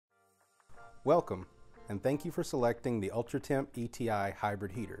Welcome, and thank you for selecting the UltraTemp ETi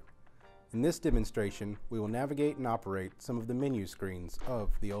hybrid heater. In this demonstration, we will navigate and operate some of the menu screens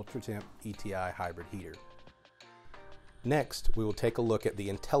of the UltraTemp ETi hybrid heater. Next, we will take a look at the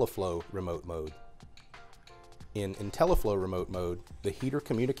IntelliFlo remote mode. In IntelliFlo remote mode, the heater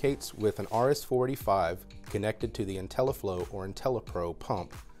communicates with an RS-485 connected to the IntelliFlo or IntelliPro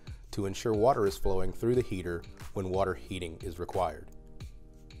pump to ensure water is flowing through the heater when water heating is required.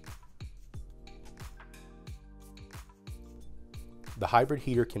 The hybrid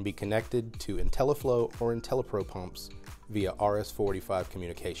heater can be connected to IntelliFlo or IntelliPro pumps via RS-485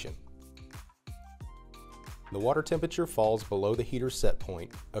 communication. The water temperature falls below the heater's set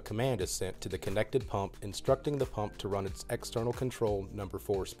point. A command is sent to the connected pump instructing the pump to run its external control number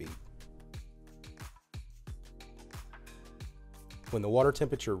 4 speed. When the water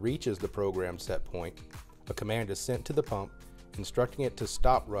temperature reaches the programmed set point, a command is sent to the pump instructing it to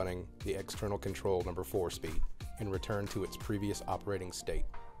stop running the external control number 4 speed and return to its previous operating state.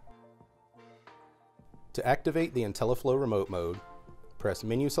 To activate the IntelliFlo remote mode, press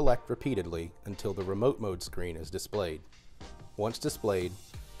Menu Select repeatedly until the remote mode screen is displayed. Once displayed,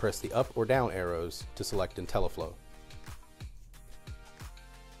 press the up or down arrows to select IntelliFlo.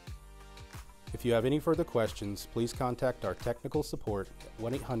 If you have any further questions, please contact our technical support at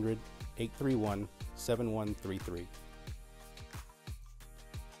 1-800-831-7133.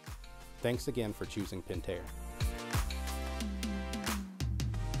 Thanks again for choosing Pentair.